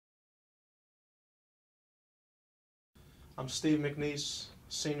I'm Steve McNees,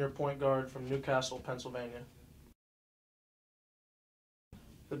 senior point guard from Newcastle, Pennsylvania.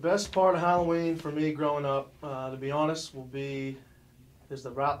 The best part of Halloween for me growing up, to be honest, is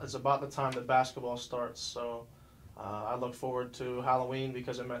about the time that basketball starts. So I look forward to Halloween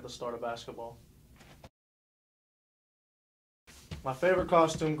because it meant the start of basketball. My favorite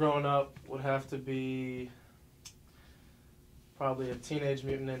costume growing up would have to be probably a Teenage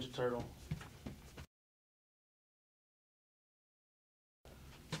Mutant Ninja Turtle.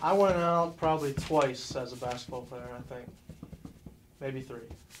 I went out probably twice as a basketball player, I think. Maybe 3.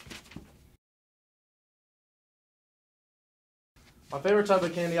 My favorite type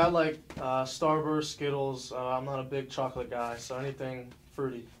of candy, I like Starburst, Skittles. I'm not a big chocolate guy, so anything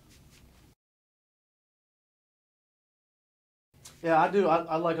fruity. Yeah, I do.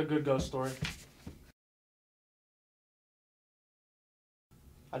 I like a good ghost story.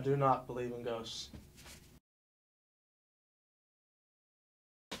 I do not believe in ghosts.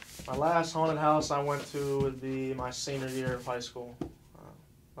 My last haunted house I went to would be my senior year of high school.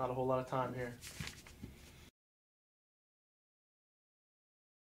 Not a whole lot of time here.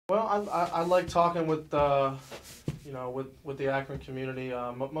 Well, I like talking with with the Akron community,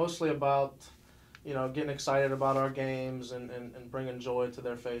 mostly about getting excited about our games and bringing joy to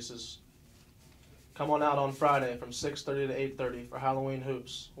their faces. Come on out on Friday from 6:30 to 8:30 for Halloween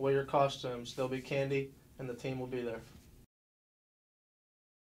hoops. Wear your costumes. There'll be candy, and the team will be there.